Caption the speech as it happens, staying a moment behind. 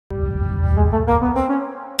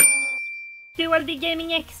Dual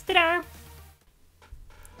Gaming Extra.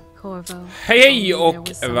 Hej och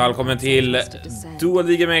välkommen till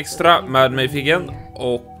Dual Gaming Extra med mig figgehn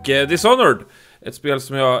och Dishonored. Ett spel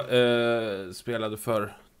som jag spelade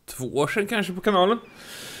för 2 år sedan kanske på kanalen.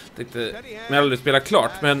 Tänkte, men jag aldrig spelat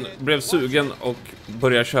klart, men blev sugen och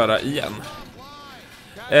började köra igen.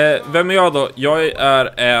 Vem är jag då? Jag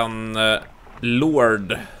är en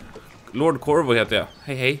Lord Corvo heter jag.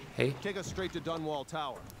 Hej.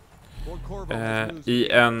 I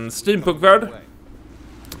en steampunk-värld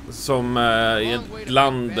som i ett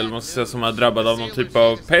land eller man ska säga, som är drabbad av någon typ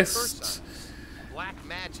av pest.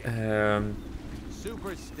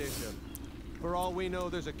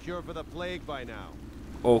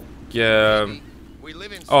 Och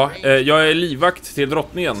jag är livvakt till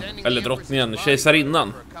drottningen, eller drottningen,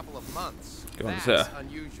 kejsarinnan kan man säga.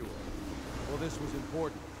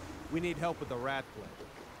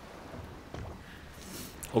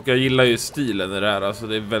 Och jag gillar ju stilen i det här, alltså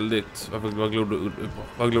det är väldigt... Vad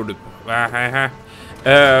glor du på?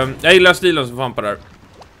 Jag gillar stilen som fan på det här.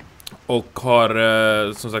 Och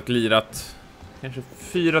har som sagt lirat kanske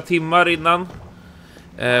 4 timmar innan.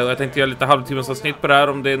 Och jag tänkte göra lite halvtimmes avsnitt på det här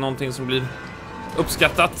om det är någonting som blir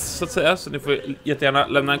uppskattat så att säga. Så ni får jättegärna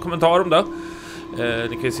lämna en kommentar om det.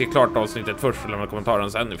 Ni kan ju se klart avsnittet först och lämna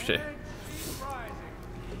kommentaren sen i och för sig.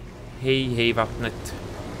 Hej vattnet.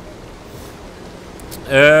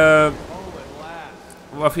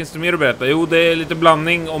 Vad finns det mer att berätta? Jo, det är lite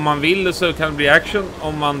blandning. Om man vill så kan det bli action.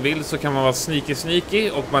 Om man vill så kan man vara sneaky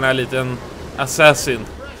och man är lite en assassin.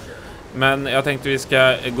 Men jag tänkte vi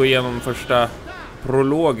ska gå igenom första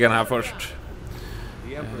prologen här först.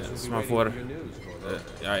 Så man får...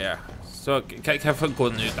 ja. Så kan jag få gå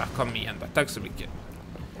nu då? Kom igen då. Tack så mycket.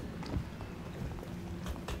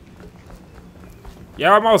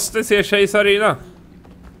 Jag måste se kejsarinnan.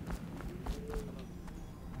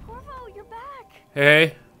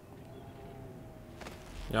 Hej.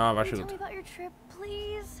 Ja, varsågod.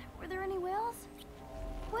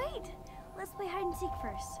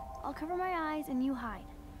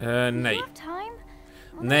 Nej.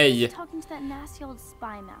 Nej.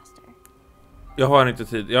 Jag har inte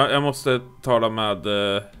tid. Jag måste tala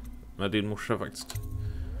med din morsa faktiskt.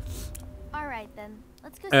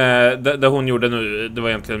 Det hon gjorde nu, det var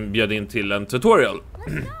egentligen bjöd in till en tutorial.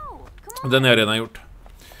 Den har jag redan gjort.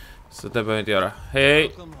 Så det behöver jag inte göra.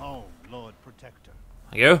 Hej.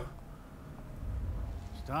 Thank you.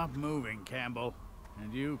 Stop moving, Campbell.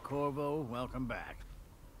 And you, Corvo, welcome back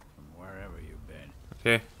from wherever you've been.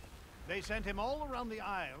 Okay. They sent him all around the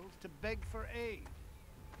Isles to beg for aid.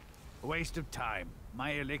 A waste of time.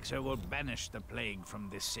 My elixir will banish the plague from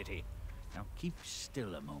this city. Now keep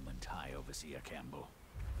still a moment, High Overseer Campbell.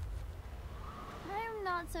 I'm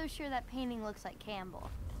not so sure that painting looks like Campbell.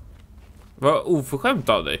 Vad oförskämt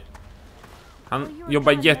av dig. Han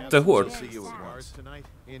jobbar jättehårt.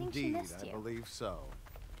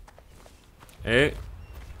 Hej.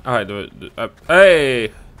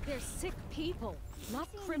 Hej.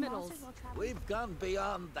 We've gone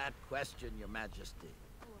beyond that question, Your Majesty.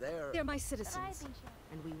 They're my citizens,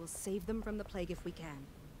 and we will save them from the plague if we can.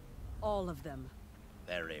 All of them.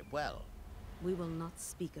 Very well. We will not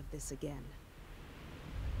speak of this again.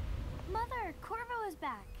 Mother, Corvo is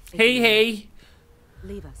back. Hey.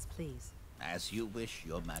 Leave us, please. As you wish,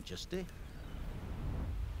 Your Majesty.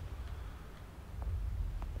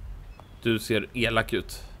 Du ser elak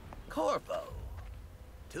ut. Corvo.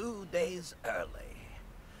 2 days early.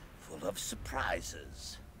 Full of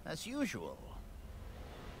surprises, as usual.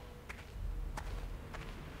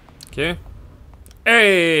 Okay.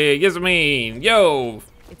 Hey, Gizamine, yo!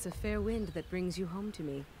 It's a fair wind that brings you home to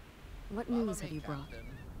me. What news have you brought?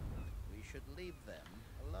 We should leave them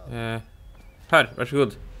alone. Här,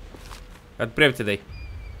 varsågod. Jag har ett brev till dig.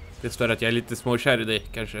 Det står att jag är lite småkär i dig,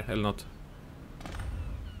 kanske, eller något.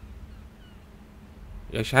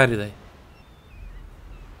 Jag är kär i dig.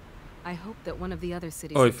 I hope that one of the other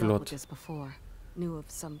cities have dealt with this before, knew of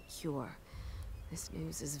some cure. This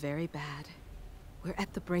news is very bad. We're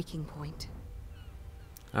at the breaking point.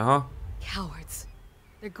 Jaha. Cowards.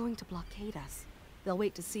 They're going to blockade us. They'll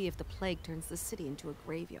wait to see if the plague turns the city into a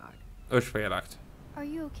graveyard. Usch vad elakt. Are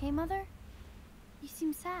you okay, Mother? You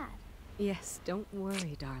seem sad. Yes, don't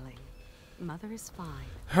worry, darling. Mother is fine.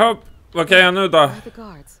 Hopp, vad kan jag nu då? Where are the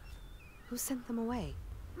guards? Who sent them away?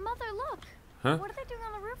 Mother, look. Huh? What are they doing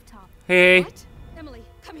on the rooftop? Hej. What? Emily,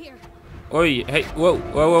 come here. Oj, hej.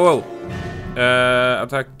 Wow.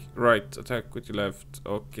 Attack right, attack with your left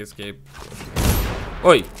och escape.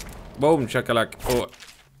 Oj. Boom, chakalak. Och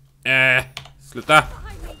sluta.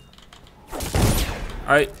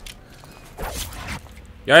 Aj.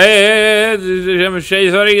 Jag är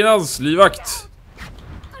kejsarinans livvakt.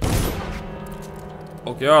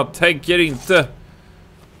 Och jag tänker inte.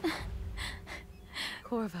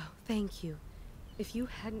 Corvo, thank you. If you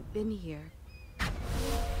hadn't been here.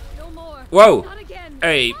 No more. Wow. Not again.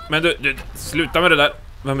 Hej, men du sluta med det där.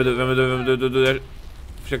 Vem är du?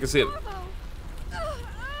 Försöker se. Corvo.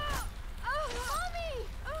 Mommy.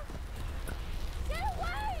 Get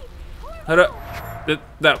away. Hörru. Det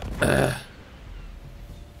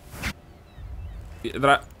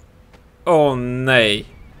där. Åh nej.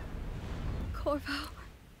 Corvo.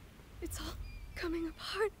 It's all coming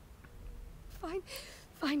apart.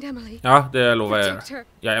 Find Emily. Ja, det lovar jag. Protect her.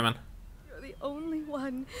 Jajamän. You're the only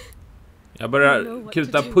one. Jag börjar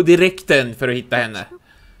kuta på direkten för att hitta henne.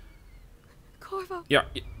 Corvo. Ja,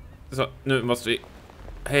 så nu måste vi...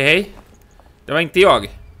 Hej. Det var inte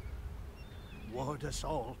jag. Ward us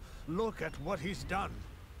all. Look at what he's done.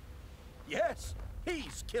 Yes,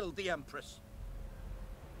 he's killed the Empress.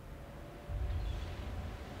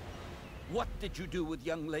 What did you do with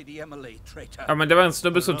young Lady Emily, traitor? Ja, men det var en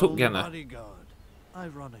snubbe som tog henne. Bodyguard.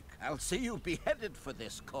 Ironic. I'll see you beheaded for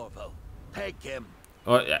this, Corvo. Take him.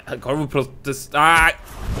 Och Corvo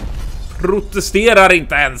protesterar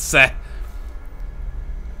inte ens.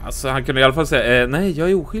 Alltså han kunde i alla fall säga nej, jag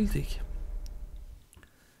är oskyldig.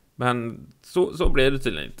 Men så blev det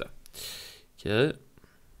tydligen inte. Okej.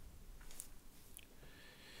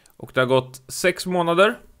 Och det har gått 6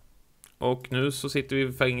 månader. Och nu så sitter vi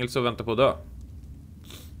i fängelse och väntar på att dö.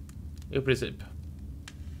 I princip.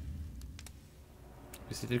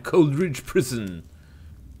 Vi sitter i Coldridge Prison.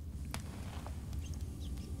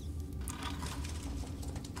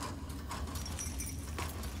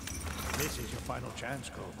 This is your final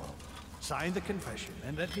chance, Corvo. Sign the confession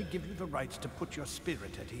and let me give you the rights to put your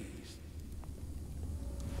spirit at ease.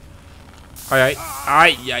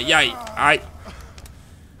 Aj.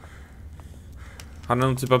 Han är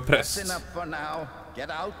någon typ av präst. That's enough for now. Get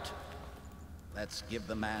out. Let's give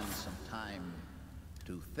the man some time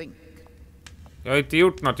to think. Jag har inte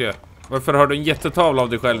gjort något ju. Varför har du en jättetavla av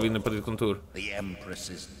dig själv inne på ditt kontor? The Empress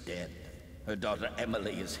is dead. Her daughter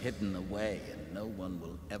Emily is hidden away, and no one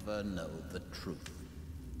will ever know the truth.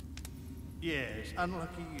 Yes,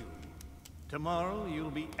 unlucky you. Tomorrow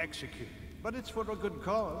you'll be executed, but it's for a good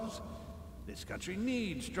cause. This country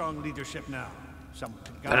needs strong leadership now. Someone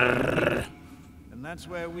to guide. And that's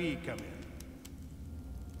where we come in.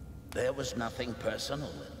 There was nothing personal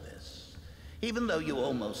in this, even though you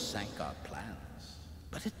almost sank our plans.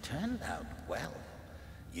 But it turned out well.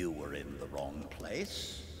 You were in the wrong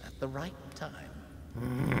place at the right time.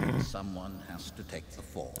 Someone has to take the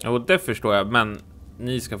fall. Ja, det förstår jag, men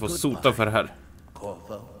ni ska få sota för det här.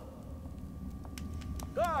 Corvo.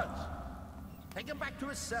 Guards! Take him back to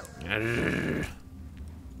his cell.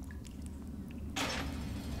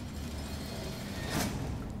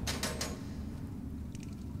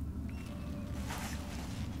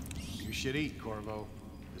 You should eat, Corvo.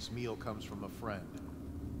 This meal comes from a friend.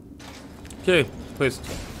 Okej, schysst.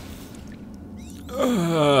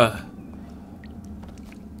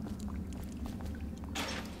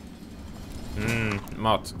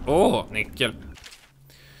 Mat. Nyckel.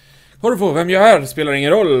 Har du på vem jag är? Spelar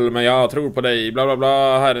ingen roll, men jag tror på dig. Bla bla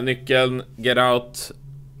bla. Här är nyckeln. Get out.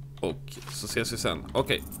 Och så ses vi sen.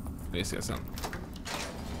 Okej, vi ses sen.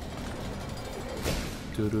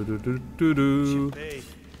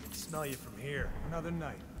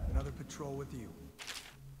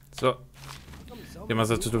 Så. Det är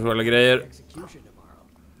massa tutoriella grejer.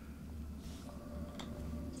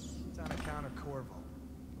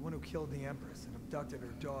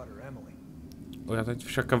 Och jag tänkte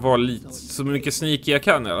försöka vara lite så mycket sneaky jag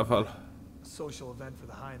kan i alla fall. Social event for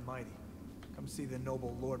the high and mighty. Come see the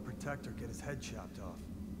noble Lord Protector get his head chopped off.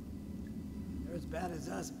 They're as bad as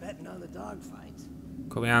us betting on the dogfight.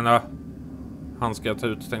 Kom igen då. Han ska jag ta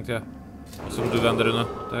ut, tänkte jag. Som du vänder dig nu.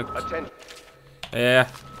 Tack.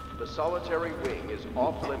 The solitary wing is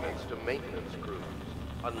off limits to maintenance crews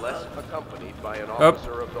unless accompanied by an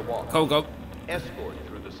officer of the watch. Go. Escort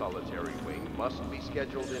through the solitary wing must be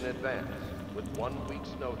scheduled in advance with 1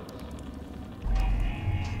 week's notice.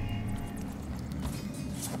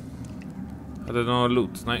 Hade du någon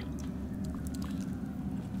loot? Nej.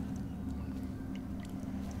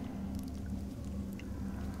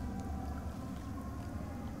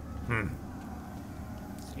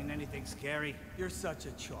 Seen anything scary? You're such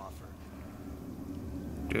a choffer.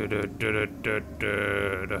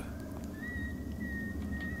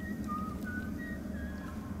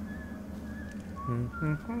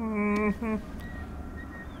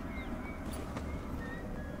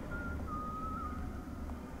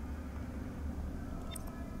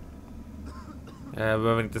 Jag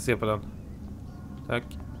behöver inte se på den. Tack.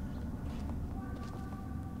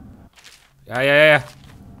 Ja.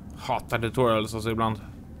 Hatar tutorials alltså ibland.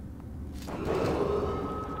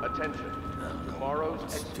 Attention. Tomorrow's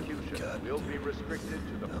execution will be restricted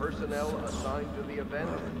to the personnel assigned to the event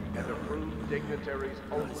and approved dignitaries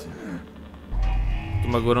only.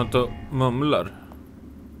 De bara går runt och mumlar.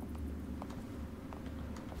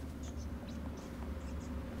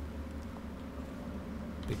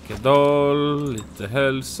 Pickadol, lite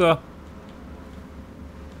hälsa.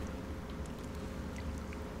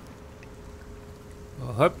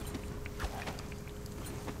 Och hopp.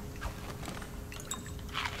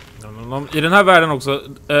 I den här världen också,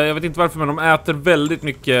 jag vet inte varför, men de äter väldigt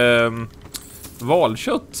mycket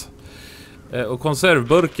valkött och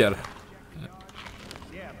konservburkar.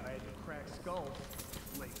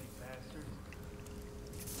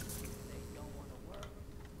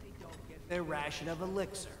 Their ration of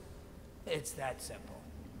elixir. It's that simple.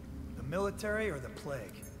 The military or the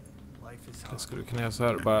plague? Life is hard. Jag skulle kunna göra så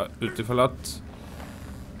här, bara utifall att.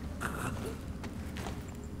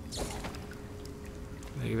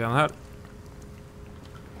 Lägger vi den här.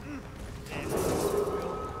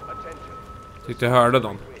 Tyckte jag hörde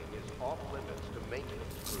dem.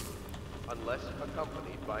 Unless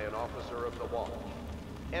accompanied by an officer of the watch.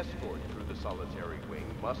 Escort through the solitary wing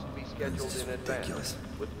must be scheduled in advance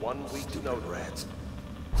with 1 week's notice. Rats,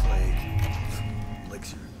 plague,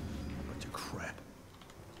 elixir, bunch of crap.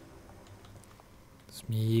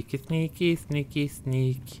 Sneaky.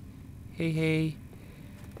 Hej.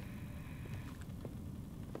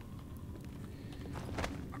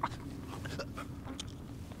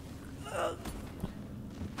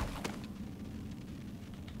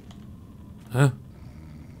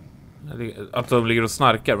 Att de ligger och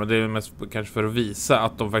snarkar, men det är mest kanske för att visa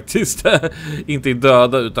att de faktiskt inte är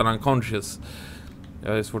döda utan unconscious.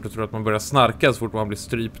 Jag är svårt att tro att man börjar snarka så fort man blir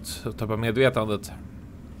strypt och tappar medvetandet.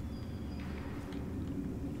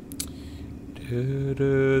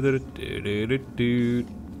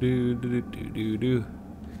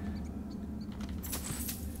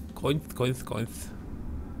 Coins.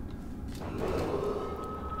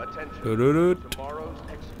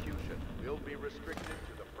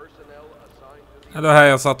 Ja, det här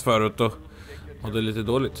jag satt förut och det är lite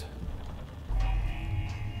dåligt.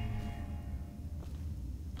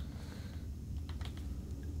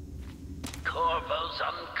 Corvo's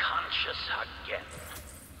unconscious again.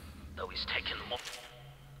 Though he's taken more.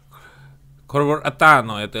 Corvo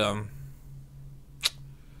Atano heter han.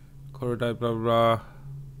 Corvo bla bla.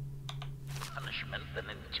 Punishment than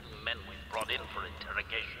in 2 men we brought in for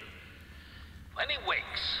interrogation. When he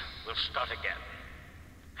wakes, we'll start again.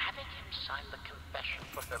 Having him sign the confession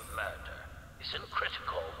for her murder isn't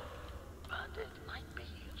critical, but it might be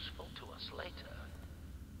useful to us later.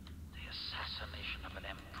 The assassination of an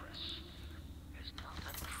empress is not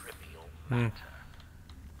a trivial matter.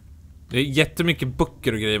 Det är jättemycket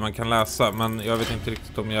böcker och grejer man kan läsa, men jag vet inte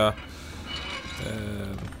riktigt om jag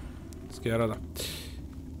ska göra det.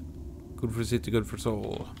 Good for city, good for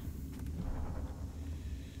soul.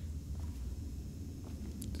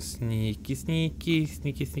 Sneaky.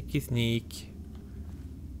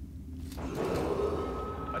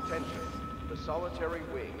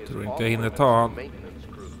 Tror inte jag hinner ta han.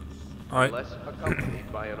 Nej.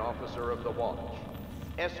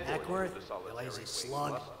 Eckworth, you lazy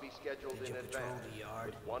slug. Did you patrol the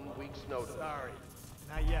yard? 1 week's notice. Sorry,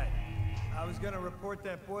 not yet. I was gonna report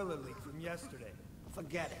that boiler leak from yesterday.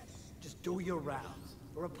 Forget it. Just do your rounds.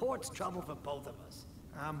 The report's trouble for both of us.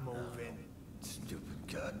 I'm moving. Stupid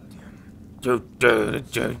goddamn.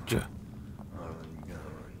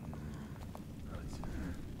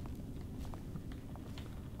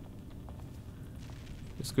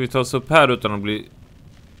 Ska vi ta oss upp här utan att bli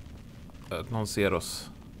att någon ser oss?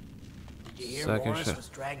 Did you hear Morris was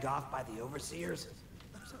dragged off by the overseers?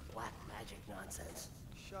 Some black magic nonsense.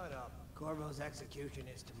 Shut up. Corvo's execution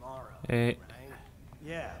is tomorrow, right?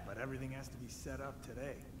 Yeah, but everything has to be set up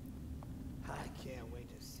today. I can't wait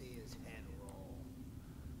to see his head roll.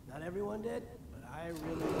 Not everyone did, but I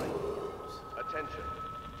really like the others. Attention.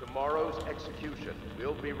 Tomorrow's execution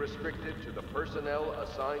will be restricted to the personnel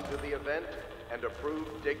assigned to the event and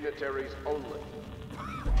approved dignitaries only.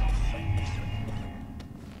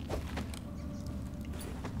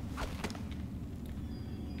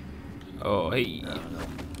 Oh, hey.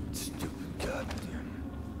 Stupid goddamn.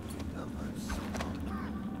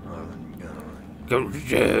 Du.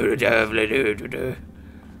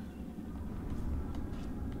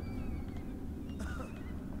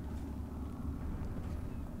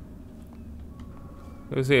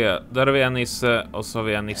 Ska vi se, där har vi en nisse och så har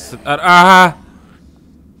vi en nisse där. Ah!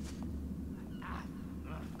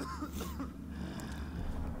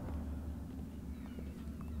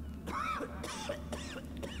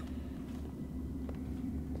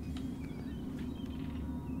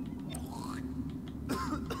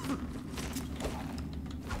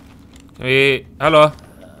 Kan vi... Hallå?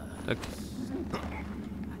 Tack.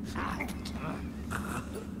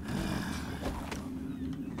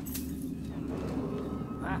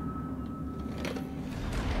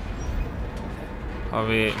 Har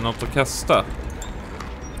vi något att kasta?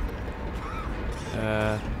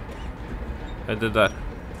 Är det där?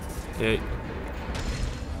 Okej.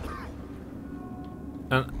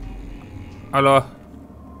 Hallå?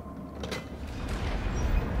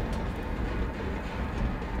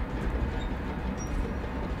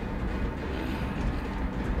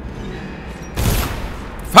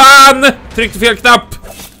 Fan! Tryckte fel knapp!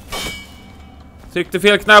 Tryckte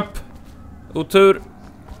fel knapp! Otur.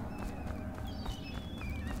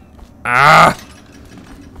 Ah!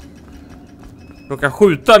 Råkade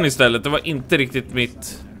skjuta den istället. Det var inte riktigt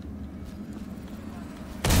mitt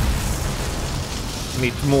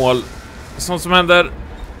mål. Sånt som händer.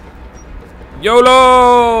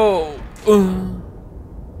 YOLO!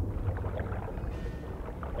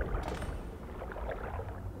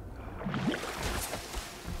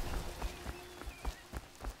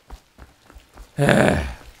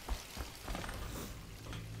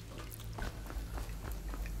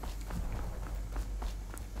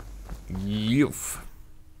 Yuff.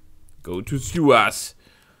 Go to Suas.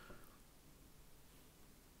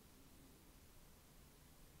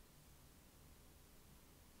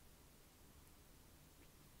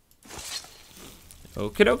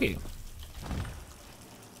 Okej.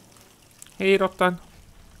 Hej råttan.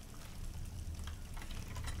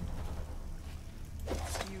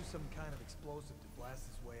 Some kind of explosive to blast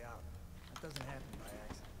his way out. That doesn't happen by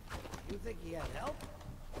accident. You think he had help?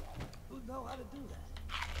 Who'd know how to do that?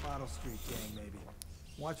 Bottle Street gang, maybe.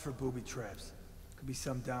 Watch for booby traps. Could be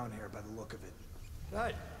some down here by the look of it.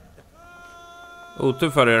 Good. Otur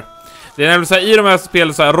för er. Det är nämligen så här, i de här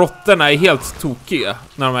spelen så här, råttorna är helt tokiga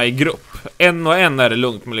när de är i grupp. En och en är det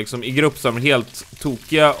lugnt, men liksom i grupp så är de helt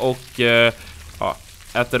tokiga och ja,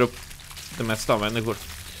 äter upp det mesta av människor.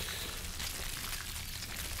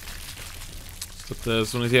 Så att,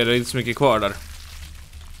 som ni ser, det är inte så mycket kvar där.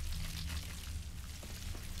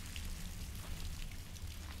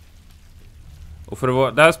 Och för att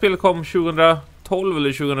vara, det här spelet kom 2012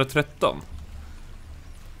 eller 2013.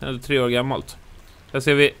 Eller 3 år gammalt. Här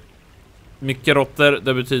ser vi mycket råttor,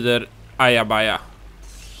 det betyder ajabaja.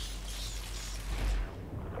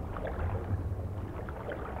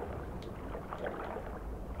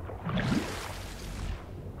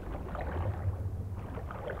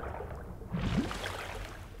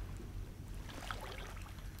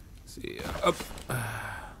 Se upp.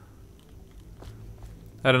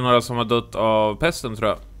 Här är det några som har dött av pesten, tror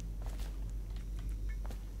jag.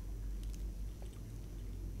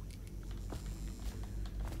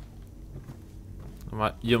 De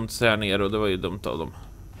har gömt sig här nere och det var ju dumt av dem.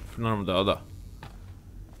 För när de döda.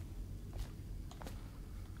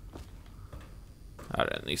 Här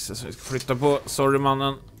är en nisse som vi ska flytta på. Sorry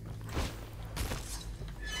mannen.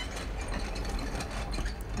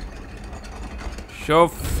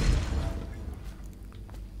 Tjoff.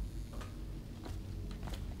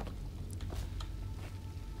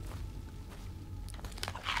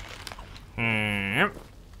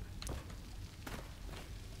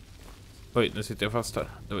 Oj, nu sitter jag fast här.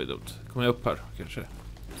 Det var ju dumt. Kommer jag upp här kanske?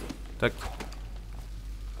 Tack.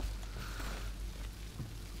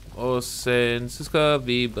 Och sen så ska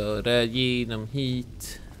vi bara genom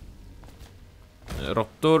hit.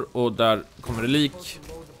 Råttor, och där kommer det lik.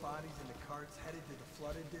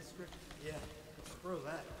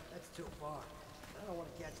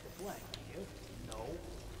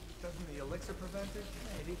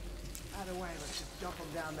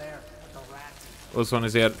 Och som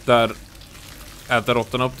ni ser, där äter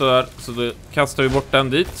råttorna upp det där. Så då kastar vi bort den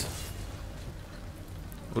dit.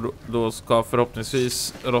 Och då ska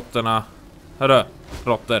förhoppningsvis råttorna... Hörru,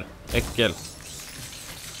 råttor, äckel.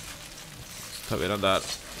 Så tar vi den där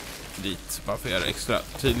dit, bara för att göra extra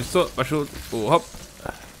tydligt. Så, varsågod, och hopp.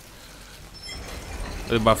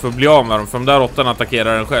 Det är bara för att bli av med dem, för de där råttorna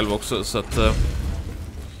attackerar den själv också. Så att...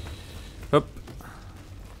 hopp.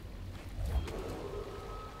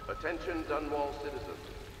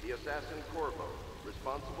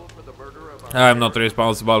 I'm not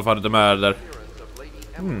responsible for the murder.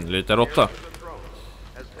 Lite råtta.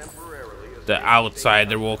 The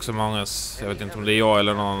outsider walks among us. Jag vet inte om det är jag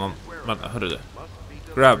eller någon annan. Men hörru det.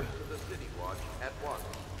 Grab.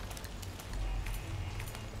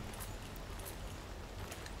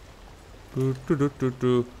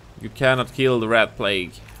 You cannot kill the rat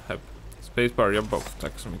plague. Spacebar, jump off.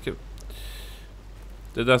 Tack så mycket.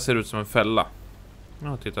 Det där ser ut som en fälla.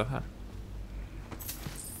 Ja, titta här.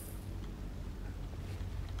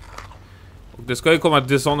 Och det ska ju komma ett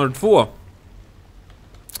Dishonored 2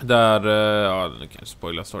 Där, ja, nu kan jag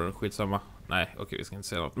spoila storyn, skitsamma. Nej, okej, vi ska inte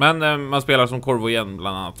säga något. Men man spelar som Corvo igen,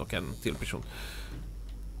 bland annat, och en till person.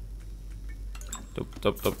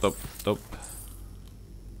 Topp.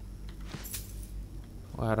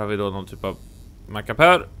 Och här har vi då någon typ av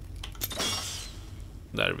mackapär.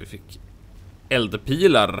 Där vi fick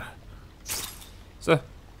eldpilar. Så.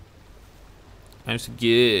 I'm so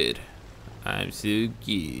good. I'm so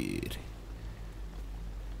good.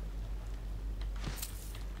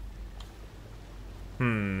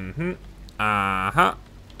 Aha.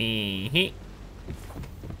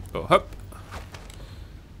 Och hopp.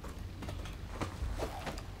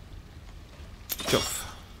 Tjoff.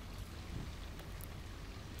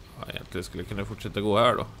 Ja, egentligen skulle jag kunna fortsätta gå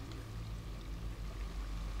här då.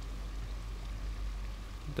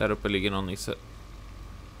 Där uppe ligger någon nisse.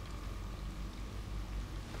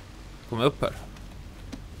 Kommer upp här.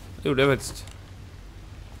 Det gjorde jag faktiskt.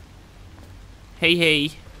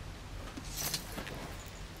 Hej.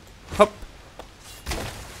 Hopp.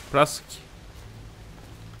 Plask.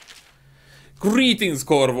 Greetings,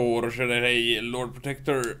 Corvor. Känner hej, Lord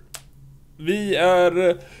Protector. Vi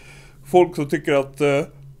är folk som tycker att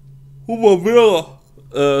hon var bra.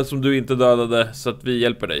 Som du inte dödade, så att vi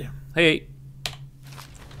hjälper dig. Hej.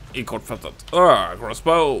 I kortfattat.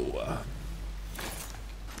 Crossbow.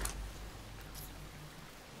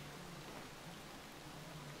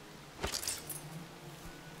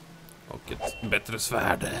 Och ett bättre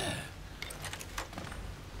svärd.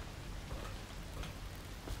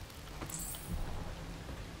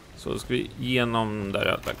 Så ska vi igenom där,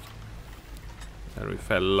 ja, tack. Där har vi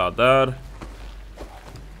fälla där.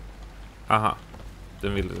 Aha.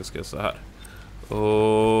 Den vill att jag ska så här.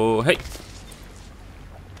 Och hej.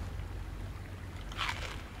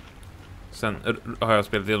 Sen har jag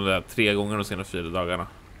spelat igenom det här 3 gånger de senaste 4 dagarna.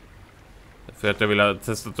 För att jag ville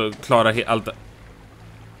testa att klara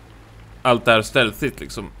allt där stealthigt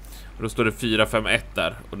liksom. Och då står det 4-5-1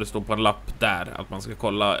 där. Och det står på en lapp där att man ska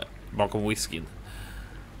kolla bakom whiskyn.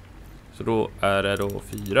 Så då är det då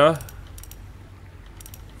 4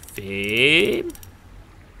 5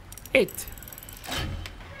 1.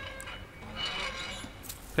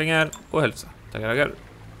 Pengar och hälsa. Tackar.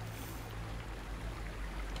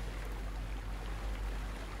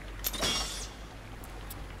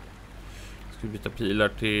 Ska vi byta pilar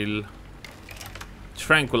till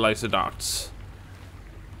Tranquilizer darts.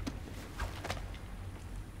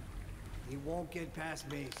 He won't get past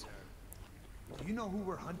me, sir. Do you know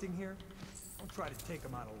who we're hunting here? Don't try to take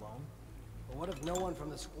him out alone. But what if no one from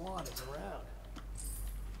the squad is around?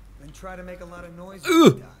 Then try to make a lot of noise when you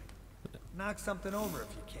die. Knock something over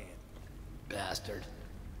if you can. Bastard.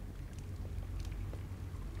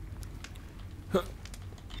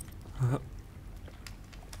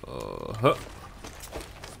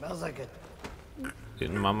 Smells like it.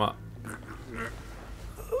 Din mamma.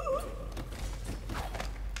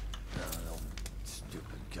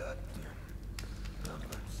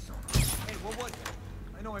 Hey, what was it?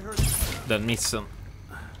 I know I heard Den missen.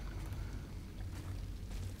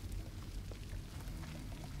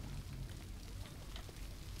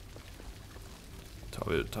 Tar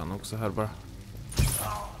vi ut han också här bara.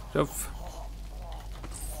 Tjoff.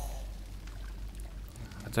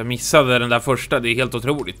 Att jag missade den där första, det är helt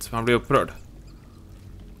otroligt. Man blir upprörd.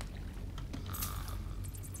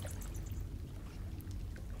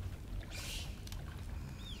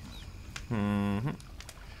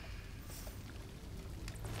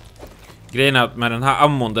 Grejen är att med den här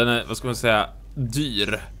ammon, den är, vad ska man säga,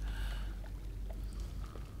 dyr.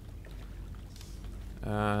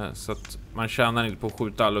 Så att man tjänar inte på att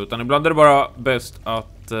skjuta alla, utan ibland är det bara bäst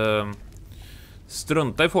att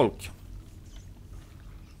strunta i folk.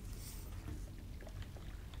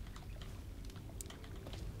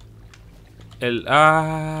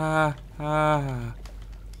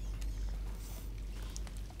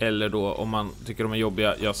 Eller då, om man tycker de är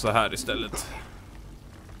jobbiga, gör så här istället.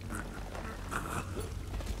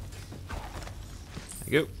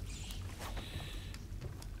 Go.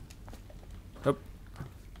 Upp.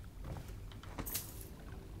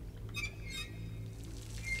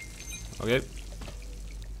 Okej.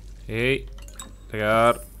 Hej.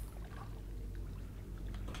 Tackar.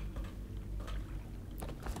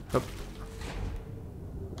 Upp.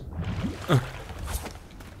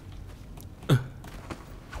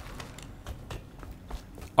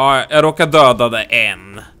 Ja, jag råkar döda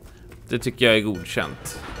en. Det tycker jag är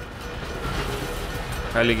godkänt.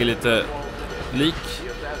 Här ligger lite lik.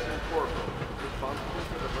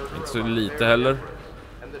 Inte så lite heller.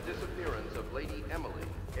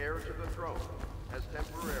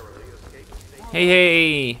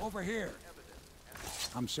 Hej.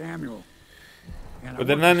 I'm Samuel. Och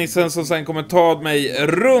den här nissen som sen kommer ta mig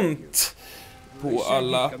runt på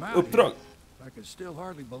alla uppdrag. I could still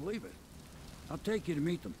hardly believe it. I'll take you to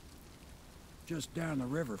meet them. Just down the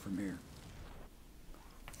river from here.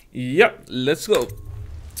 Ja, let's go.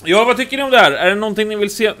 Ja, vad tycker ni om det här? Är det någonting ni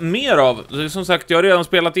vill se mer av? Som sagt, jag har redan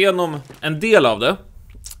spelat igenom en del av det.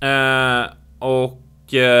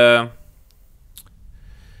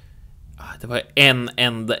 Det var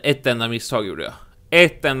ett enda misstag gjorde jag.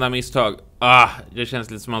 Ett enda misstag. Det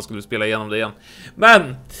känns lite som man skulle spela igenom det igen.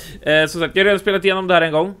 Men, som sagt, jag har redan spelat igenom det här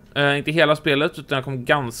en gång. Inte hela spelet, utan jag kom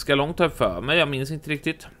ganska långt här för mig. Jag minns inte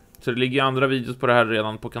riktigt. Så det ligger andra videos på det här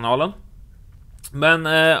redan på kanalen. Men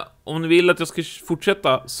om ni vill att jag ska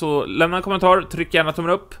fortsätta, så lämna en kommentar, tryck gärna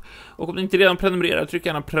tummen upp. Och om ni inte redan prenumererar, tryck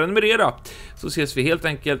gärna prenumerera. Så ses vi helt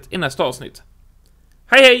enkelt i nästa avsnitt.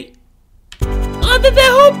 Hej hej! Den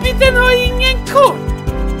där hobbiten har ingen koll.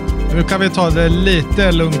 Nu kan vi ta det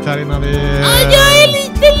lite lugnt här innan vi... jag är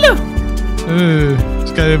lite lugn.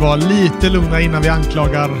 Ska vi vara lite lugna innan vi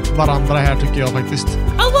anklagar varandra här, tycker jag faktiskt.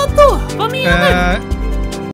 Vadå? Vad menar du?